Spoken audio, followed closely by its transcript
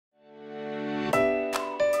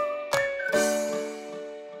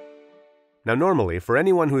Now normally, for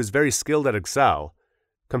anyone who is very skilled at Excel,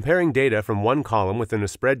 comparing data from one column within a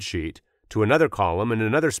spreadsheet to another column in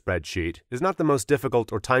another spreadsheet is not the most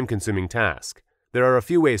difficult or time-consuming task. There are a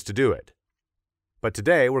few ways to do it. But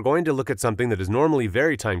today, we're going to look at something that is normally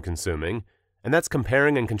very time-consuming, and that's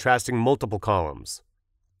comparing and contrasting multiple columns.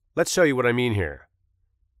 Let's show you what I mean here.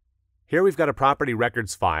 Here we've got a property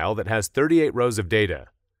records file that has 38 rows of data,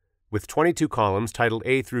 with 22 columns titled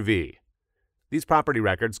A through V. These property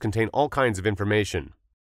records contain all kinds of information.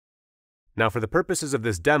 Now for the purposes of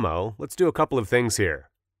this demo, let's do a couple of things here.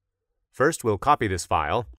 First, we'll copy this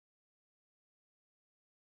file.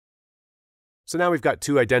 So now we've got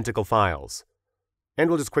two identical files, and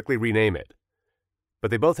we'll just quickly rename it.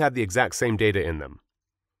 But they both have the exact same data in them.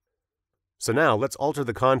 So now let's alter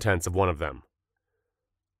the contents of one of them.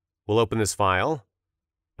 We'll open this file,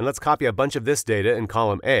 and let's copy a bunch of this data in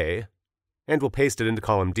column A, and we'll paste it into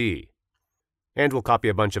column D. And we'll copy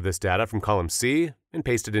a bunch of this data from column C and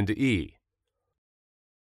paste it into E.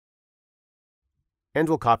 And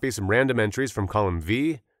we'll copy some random entries from column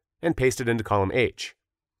V and paste it into column H.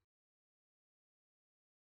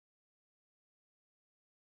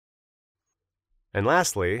 And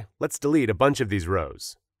lastly, let's delete a bunch of these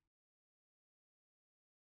rows.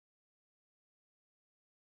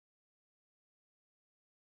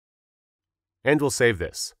 And we'll save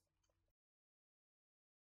this.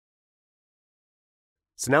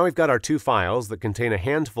 So now we've got our two files that contain a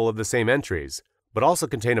handful of the same entries, but also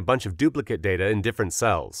contain a bunch of duplicate data in different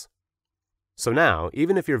cells. So now,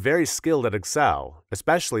 even if you're very skilled at Excel,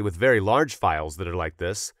 especially with very large files that are like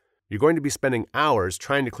this, you're going to be spending hours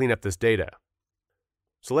trying to clean up this data.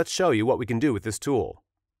 So let's show you what we can do with this tool.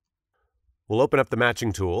 We'll open up the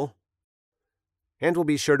matching tool, and we'll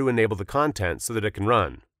be sure to enable the content so that it can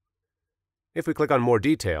run. If we click on More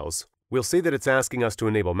Details, we'll see that it's asking us to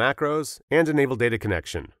enable macros and enable data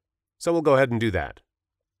connection. So we'll go ahead and do that.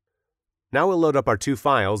 Now we'll load up our two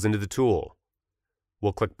files into the tool.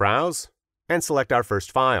 We'll click Browse and select our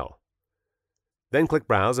first file. Then click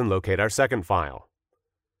Browse and locate our second file.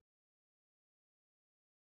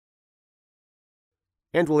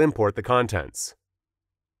 And we'll import the contents.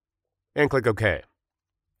 And click OK.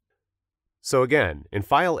 So again, in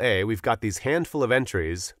file A, we've got these handful of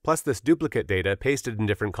entries plus this duplicate data pasted in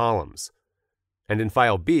different columns. And in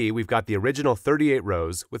file B, we've got the original 38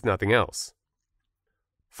 rows with nothing else.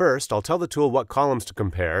 First, I'll tell the tool what columns to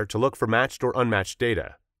compare to look for matched or unmatched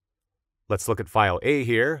data. Let's look at file A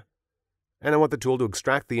here, and I want the tool to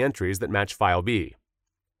extract the entries that match file B.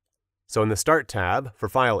 So in the Start tab for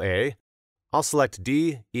file A, I'll select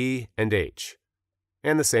D, E, and H,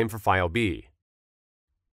 and the same for file B.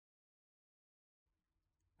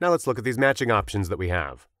 Now let's look at these matching options that we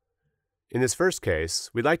have. In this first case,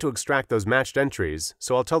 we'd like to extract those matched entries,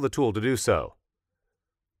 so I'll tell the tool to do so.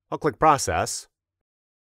 I'll click Process,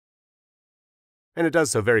 and it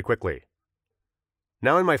does so very quickly.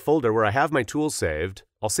 Now in my folder where I have my tools saved,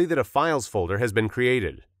 I'll see that a Files folder has been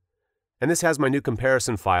created, and this has my new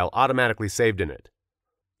comparison file automatically saved in it.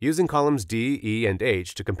 Using columns D, E, and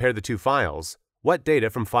H to compare the two files, what data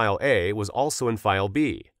from file A was also in file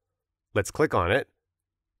B? Let's click on it,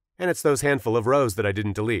 and it's those handful of rows that I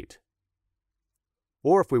didn't delete.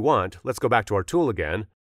 Or if we want, let's go back to our tool again,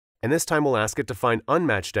 and this time we'll ask it to find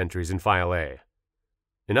unmatched entries in file A.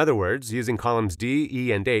 In other words, using columns D,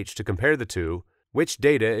 E, and H to compare the two, which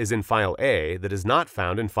data is in file A that is not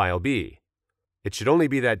found in file B? It should only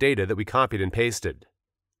be that data that we copied and pasted.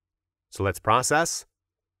 So let's process,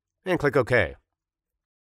 and click OK.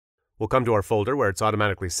 We'll come to our folder where it's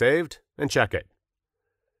automatically saved, and check it.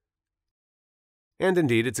 And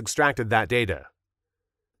indeed, it's extracted that data.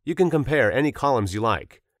 You can compare any columns you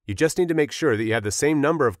like. You just need to make sure that you have the same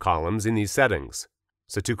number of columns in these settings.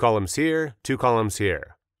 So 2 columns here, 2 columns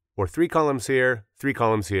here. Or 3 columns here, 3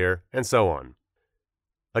 columns here, and so on.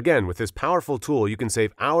 Again, with this powerful tool, you can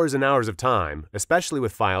save hours and hours of time, especially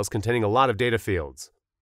with files containing a lot of data fields.